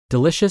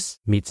Delicious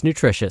meets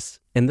nutritious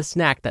in the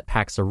snack that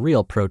packs a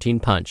real protein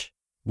punch.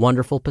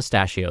 Wonderful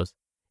Pistachios.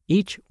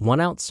 Each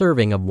 1-ounce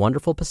serving of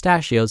Wonderful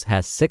Pistachios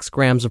has 6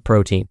 grams of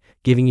protein,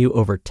 giving you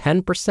over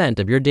 10%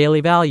 of your daily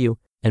value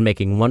and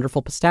making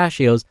Wonderful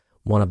Pistachios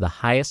one of the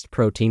highest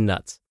protein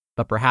nuts.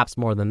 But perhaps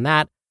more than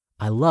that,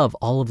 I love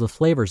all of the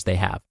flavors they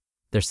have.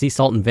 Their sea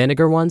salt and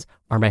vinegar ones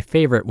are my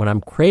favorite when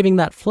I'm craving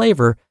that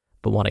flavor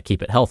but want to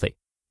keep it healthy.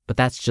 But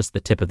that's just the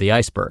tip of the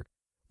iceberg.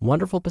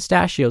 Wonderful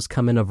Pistachios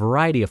come in a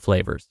variety of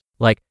flavors,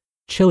 like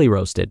chili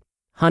roasted,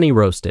 honey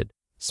roasted,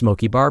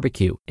 smoky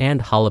barbecue,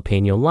 and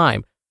jalapeno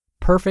lime,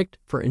 perfect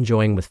for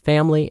enjoying with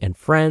family and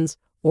friends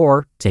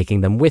or taking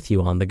them with you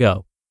on the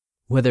go.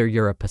 Whether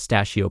you're a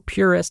pistachio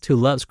purist who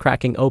loves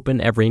cracking open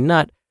every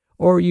nut,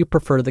 or you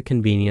prefer the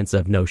convenience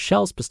of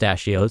no-shells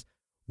pistachios,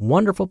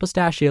 Wonderful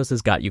Pistachios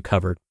has got you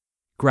covered.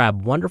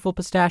 Grab Wonderful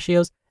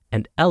Pistachios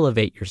and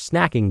elevate your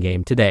snacking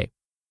game today.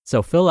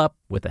 So fill up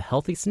with a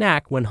healthy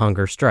snack when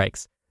hunger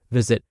strikes.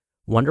 Visit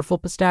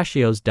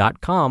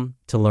wonderfulpistachios.com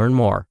to learn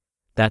more.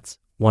 That's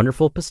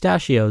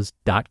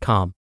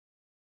wonderfulpistachios.com.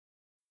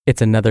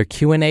 It's another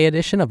Q&A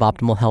edition of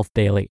Optimal Health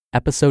Daily,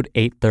 episode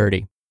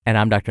 830, and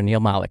I'm Dr. Neil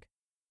Malik.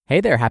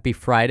 Hey there, happy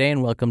Friday,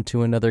 and welcome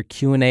to another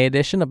Q&A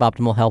edition of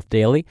Optimal Health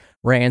Daily,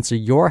 where I answer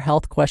your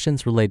health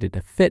questions related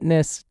to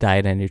fitness,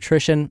 diet and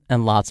nutrition,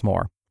 and lots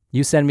more.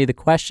 You send me the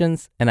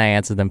questions, and I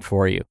answer them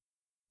for you.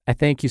 I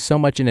thank you so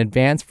much in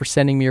advance for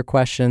sending me your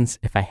questions.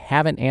 If I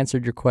haven't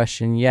answered your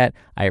question yet,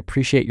 I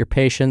appreciate your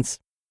patience.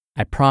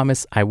 I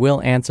promise I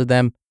will answer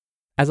them.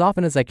 As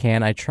often as I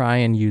can, I try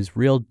and use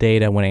real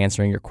data when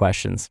answering your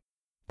questions.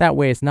 That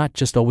way, it's not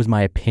just always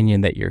my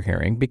opinion that you're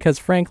hearing, because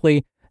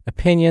frankly,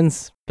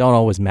 opinions don't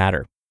always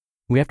matter.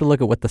 We have to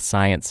look at what the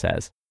science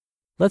says.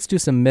 Let's do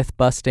some myth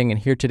busting and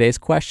hear today's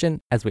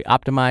question as we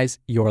optimize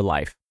your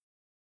life.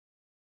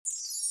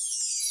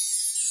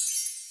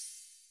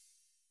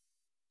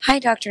 Hi,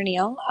 Dr.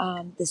 Neil.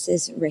 This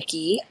is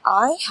Ricky.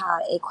 I had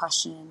a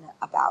question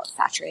about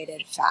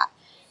saturated fat.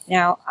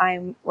 Now,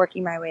 I'm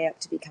working my way up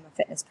to become a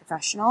fitness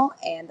professional,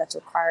 and that's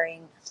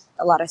requiring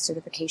a lot of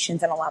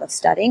certifications and a lot of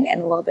studying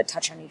and a little bit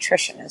touch on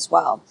nutrition as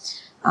well.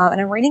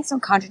 And I'm reading some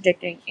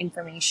contradicting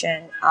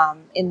information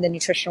in the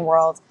nutrition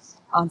world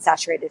on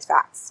saturated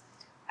fats.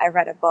 I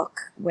read a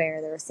book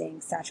where they were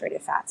saying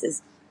saturated fats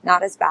is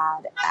not as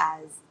bad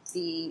as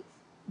the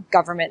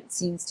government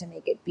seems to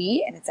make it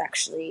be, and it's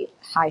actually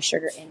high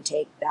sugar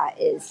intake that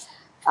is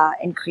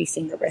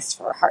increasing the risk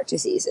for heart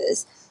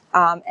diseases.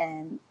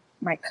 And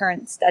my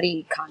current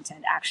study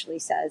content actually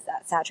says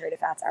that saturated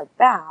fats are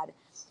bad,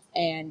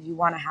 and you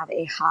want to have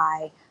a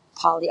high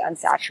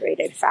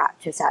polyunsaturated fat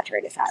to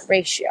saturated fat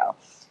ratio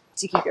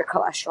to keep your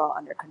cholesterol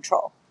under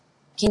control.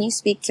 Can you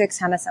speak to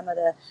kind of some of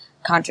the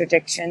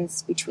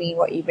contradictions between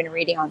what you've been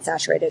reading on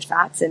saturated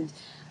fats? And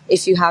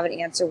if you have an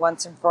answer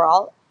once and for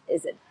all,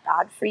 is it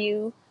bad for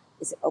you?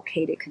 Is it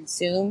okay to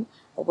consume?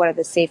 Or what are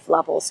the safe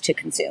levels to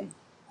consume?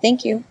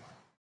 Thank you.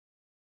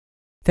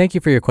 Thank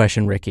you for your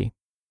question, Ricky.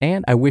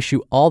 And I wish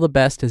you all the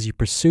best as you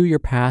pursue your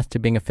path to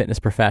being a fitness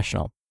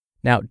professional.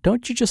 Now,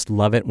 don't you just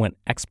love it when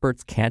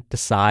experts can't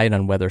decide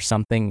on whether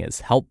something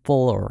is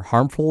helpful or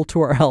harmful to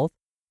our health?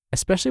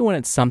 Especially when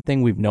it's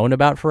something we've known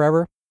about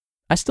forever?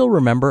 I still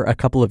remember a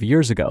couple of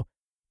years ago,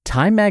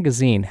 Time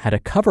magazine had a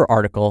cover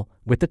article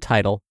with the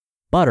title,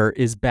 "Butter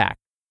is Back!"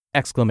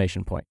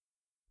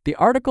 The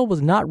article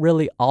was not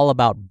really all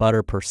about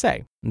butter per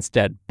se.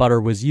 Instead, butter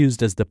was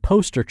used as the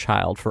poster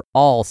child for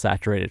all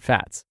saturated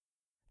fats.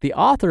 The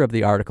author of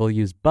the article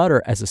used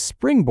butter as a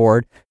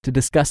springboard to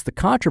discuss the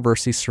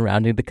controversy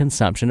surrounding the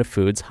consumption of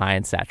foods high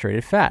in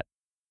saturated fat.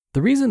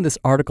 The reason this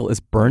article is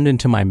burned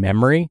into my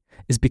memory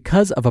is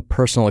because of a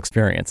personal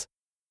experience.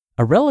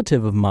 A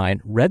relative of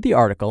mine read the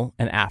article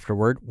and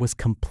afterward was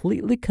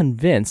completely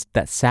convinced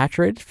that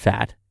saturated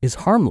fat is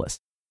harmless.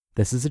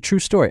 This is a true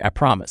story, I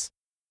promise.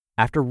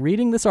 After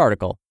reading this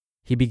article,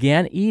 he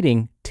began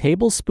eating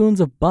tablespoons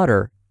of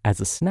butter as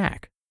a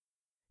snack.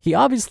 He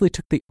obviously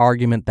took the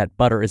argument that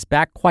butter is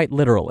back quite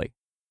literally.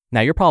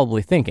 Now you're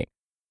probably thinking,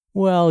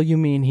 well, you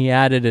mean he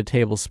added a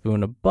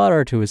tablespoon of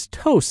butter to his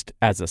toast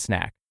as a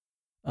snack?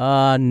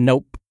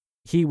 Nope.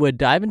 He would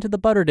dive into the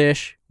butter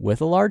dish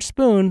with a large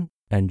spoon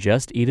and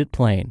just eat it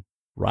plain,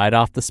 right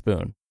off the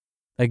spoon.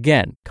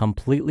 Again,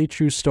 completely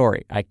true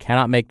story. I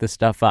cannot make this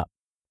stuff up.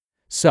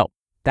 So,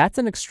 that's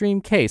an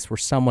extreme case where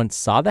someone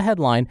saw the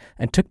headline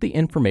and took the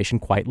information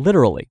quite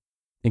literally.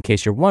 In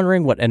case you're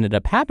wondering what ended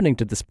up happening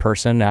to this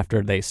person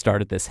after they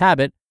started this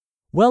habit,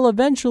 well,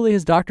 eventually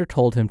his doctor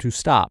told him to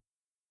stop.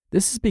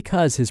 This is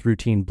because his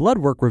routine blood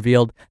work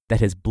revealed that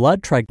his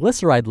blood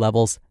triglyceride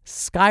levels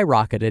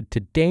skyrocketed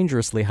to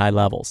dangerously high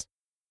levels.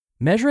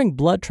 Measuring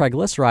blood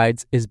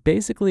triglycerides is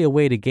basically a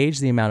way to gauge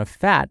the amount of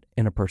fat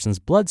in a person's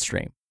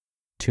bloodstream.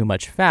 Too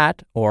much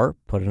fat, or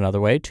put another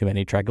way, too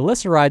many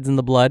triglycerides in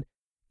the blood,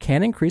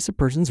 can increase a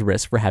person's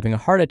risk for having a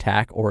heart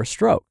attack or a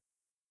stroke.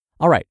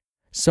 All right,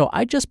 so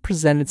I just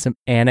presented some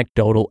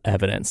anecdotal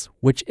evidence,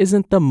 which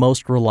isn't the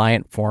most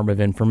reliant form of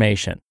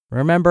information.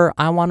 Remember,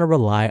 I want to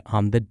rely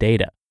on the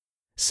data.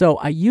 So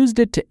I used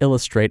it to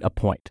illustrate a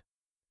point.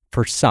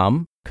 For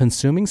some,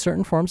 consuming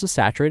certain forms of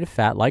saturated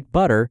fat like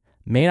butter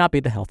may not be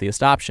the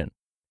healthiest option.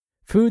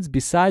 Foods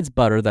besides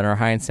butter that are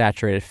high in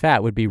saturated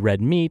fat would be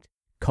red meat,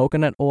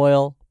 coconut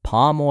oil,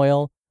 palm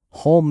oil,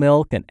 whole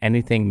milk and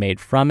anything made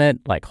from it,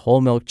 like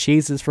whole milk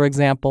cheeses, for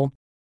example.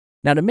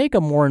 Now, to make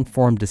a more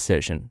informed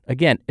decision,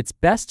 again, it's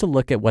best to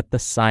look at what the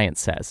science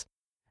says.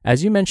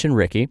 As you mentioned,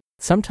 Ricky,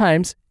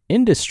 sometimes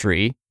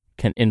industry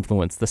can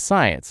influence the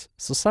science,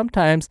 so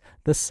sometimes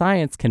the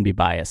science can be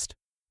biased.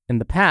 In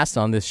the past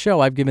on this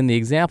show, I've given the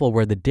example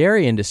where the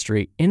dairy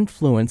industry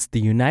influenced the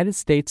United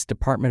States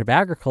Department of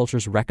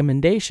Agriculture's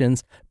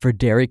recommendations for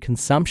dairy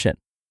consumption.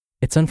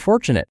 It's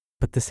unfortunate,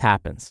 but this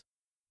happens.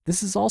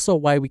 This is also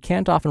why we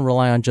can't often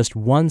rely on just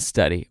one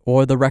study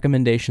or the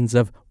recommendations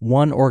of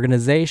one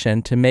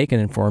organization to make an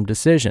informed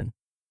decision.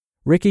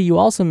 Ricky, you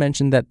also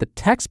mentioned that the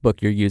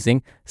textbook you're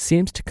using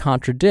seems to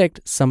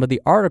contradict some of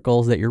the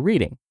articles that you're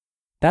reading.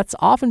 That's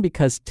often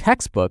because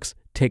textbooks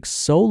take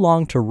so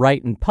long to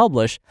write and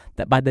publish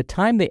that by the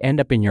time they end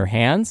up in your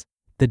hands,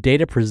 the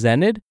data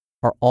presented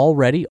are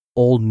already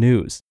old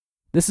news.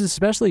 This is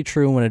especially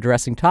true when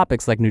addressing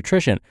topics like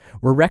nutrition,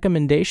 where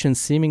recommendations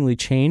seemingly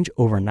change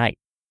overnight.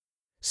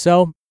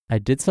 So, I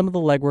did some of the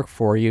legwork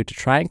for you to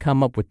try and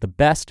come up with the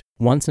best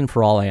once and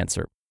for all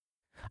answer.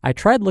 I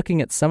tried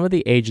looking at some of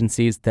the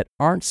agencies that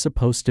aren't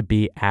supposed to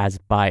be as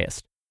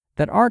biased,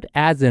 that aren't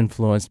as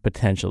influenced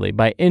potentially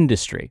by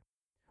industry.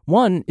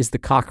 One is the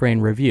Cochrane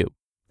Review,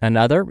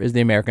 another is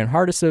the American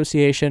Heart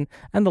Association,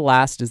 and the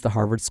last is the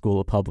Harvard School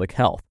of Public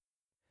Health.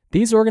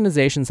 These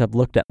organizations have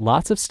looked at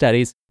lots of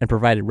studies and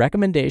provided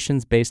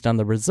recommendations based on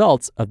the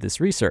results of this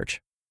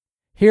research.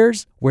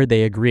 Here's where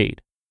they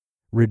agreed.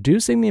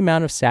 Reducing the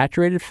amount of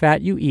saturated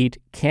fat you eat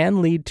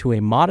can lead to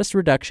a modest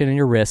reduction in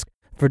your risk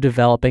for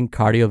developing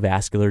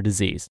cardiovascular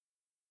disease.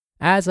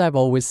 As I've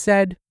always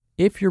said,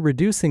 if you're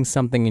reducing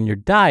something in your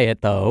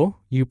diet, though,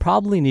 you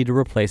probably need to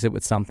replace it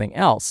with something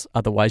else,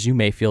 otherwise you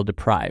may feel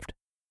deprived.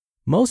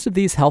 Most of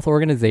these health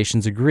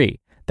organizations agree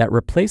that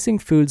replacing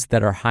foods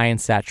that are high in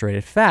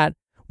saturated fat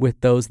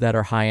with those that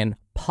are high in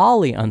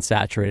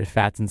polyunsaturated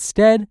fats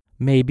instead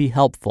may be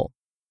helpful.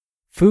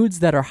 Foods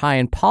that are high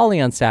in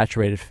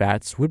polyunsaturated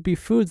fats would be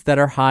foods that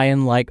are high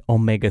in like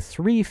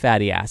omega-3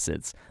 fatty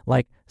acids,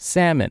 like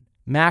salmon,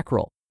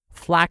 mackerel,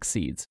 flax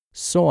seeds,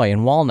 soy,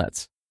 and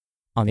walnuts.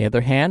 On the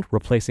other hand,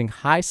 replacing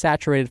high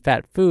saturated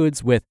fat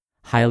foods with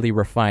highly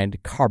refined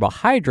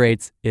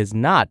carbohydrates is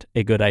not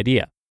a good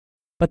idea.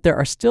 But there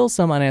are still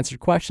some unanswered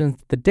questions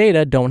that the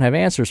data don't have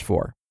answers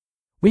for.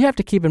 We have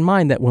to keep in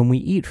mind that when we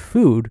eat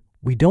food,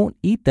 we don't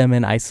eat them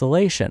in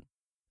isolation.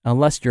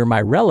 Unless you're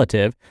my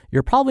relative,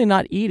 you're probably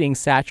not eating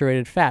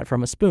saturated fat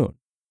from a spoon.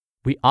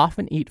 We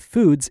often eat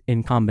foods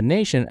in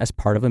combination as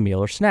part of a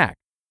meal or snack.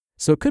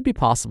 So it could be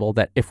possible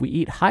that if we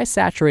eat high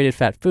saturated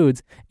fat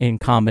foods in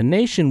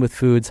combination with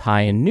foods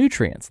high in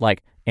nutrients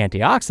like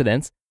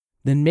antioxidants,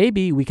 then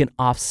maybe we can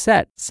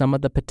offset some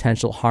of the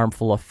potential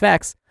harmful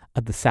effects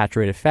of the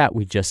saturated fat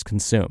we just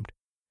consumed.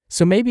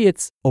 So maybe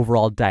it's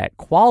overall diet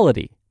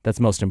quality that's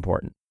most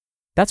important.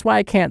 That's why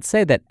I can't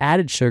say that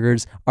added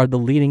sugars are the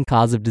leading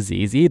cause of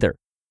disease either.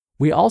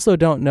 We also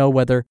don't know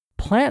whether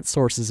plant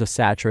sources of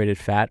saturated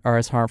fat are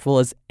as harmful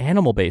as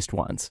animal-based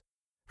ones.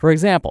 For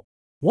example,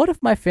 what if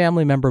my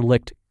family member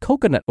licked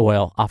coconut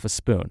oil off a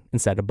spoon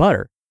instead of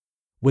butter?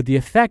 Would the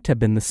effect have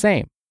been the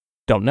same?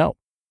 Don't know.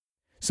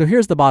 So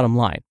here's the bottom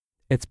line.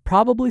 It's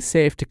probably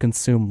safe to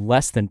consume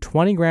less than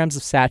 20 grams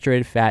of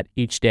saturated fat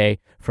each day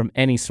from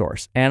any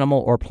source,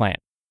 animal or plant.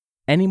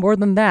 Any more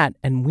than that,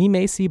 and we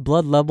may see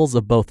blood levels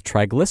of both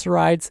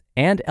triglycerides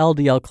and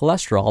LDL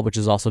cholesterol, which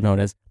is also known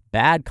as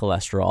bad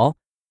cholesterol,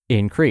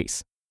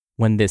 increase.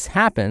 When this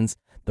happens,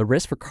 the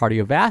risk for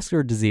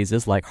cardiovascular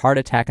diseases like heart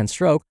attack and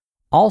stroke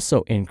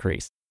also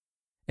increase.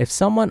 If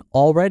someone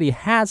already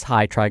has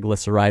high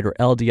triglyceride or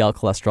LDL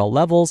cholesterol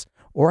levels,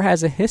 or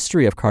has a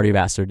history of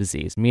cardiovascular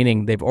disease,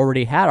 meaning they've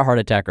already had a heart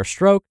attack or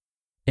stroke,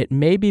 it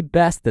may be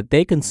best that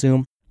they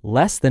consume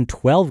less than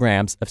 12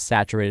 grams of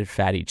saturated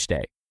fat each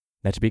day.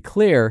 Now, to be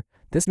clear,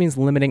 this means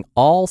limiting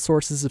all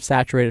sources of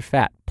saturated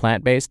fat,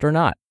 plant-based or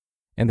not.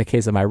 In the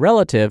case of my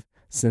relative,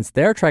 since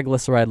their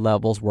triglyceride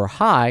levels were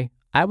high,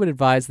 I would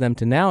advise them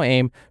to now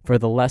aim for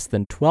the less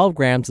than 12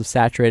 grams of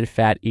saturated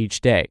fat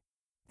each day.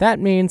 That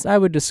means I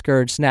would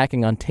discourage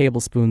snacking on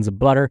tablespoons of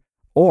butter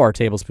or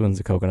tablespoons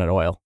of coconut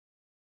oil.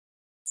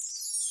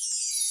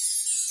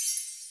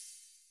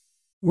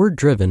 We're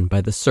driven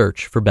by the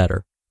search for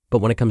better, but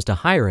when it comes to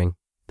hiring,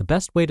 the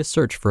best way to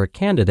search for a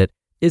candidate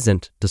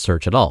isn't to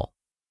search at all.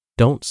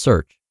 Don't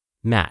search,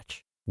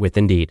 match with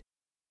Indeed.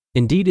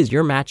 Indeed is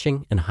your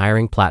matching and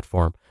hiring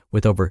platform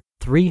with over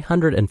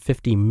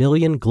 350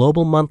 million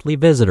global monthly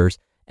visitors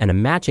and a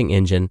matching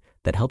engine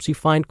that helps you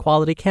find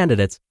quality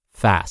candidates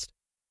fast.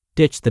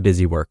 Ditch the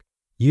busy work.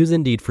 Use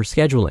Indeed for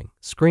scheduling,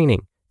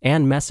 screening,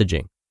 and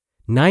messaging.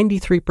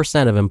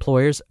 93% of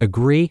employers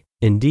agree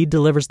Indeed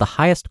delivers the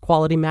highest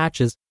quality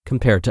matches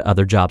compared to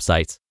other job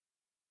sites.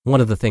 One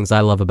of the things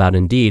I love about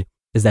Indeed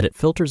is that it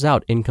filters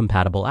out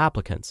incompatible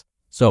applicants.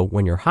 So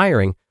when you're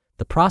hiring,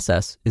 the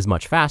process is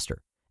much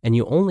faster, and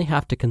you only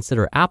have to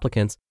consider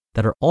applicants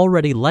that are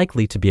already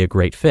likely to be a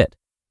great fit.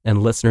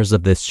 And listeners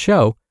of this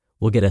show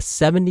will get a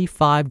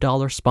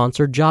 $75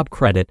 sponsored job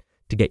credit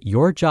to get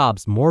your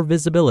jobs more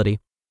visibility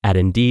at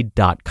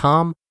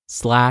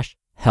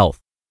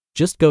Indeed.com/health.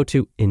 Just go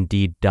to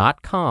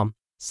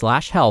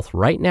Indeed.com/health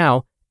right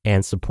now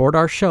and support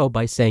our show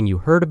by saying you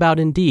heard about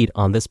Indeed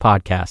on this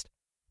podcast.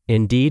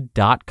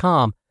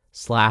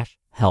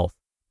 Indeed.com/health.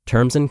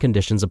 Terms and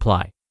conditions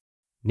apply.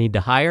 Need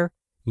to hire?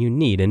 You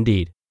need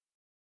Indeed.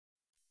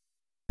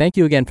 Thank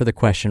you again for the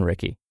question,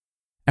 Ricky.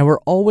 And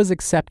we're always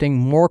accepting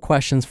more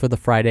questions for the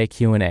Friday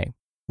Q&A.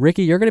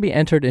 Ricky, you're going to be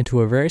entered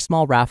into a very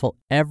small raffle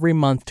every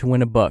month to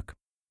win a book.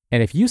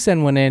 And if you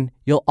send one in,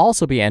 you'll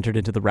also be entered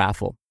into the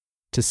raffle.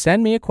 To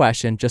send me a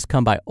question, just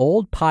come by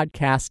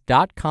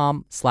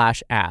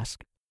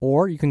oldpodcast.com/ask,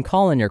 or you can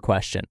call in your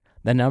question.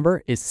 The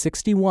number is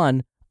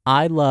 61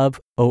 I love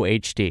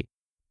OHD.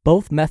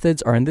 Both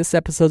methods are in this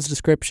episode's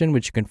description,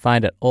 which you can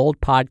find at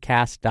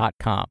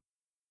oldpodcast.com.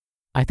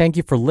 I thank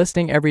you for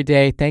listening every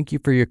day. Thank you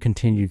for your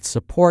continued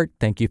support.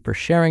 Thank you for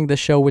sharing the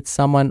show with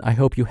someone. I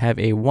hope you have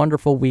a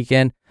wonderful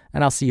weekend,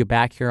 and I'll see you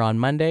back here on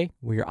Monday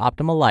where your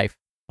optimal life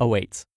awaits.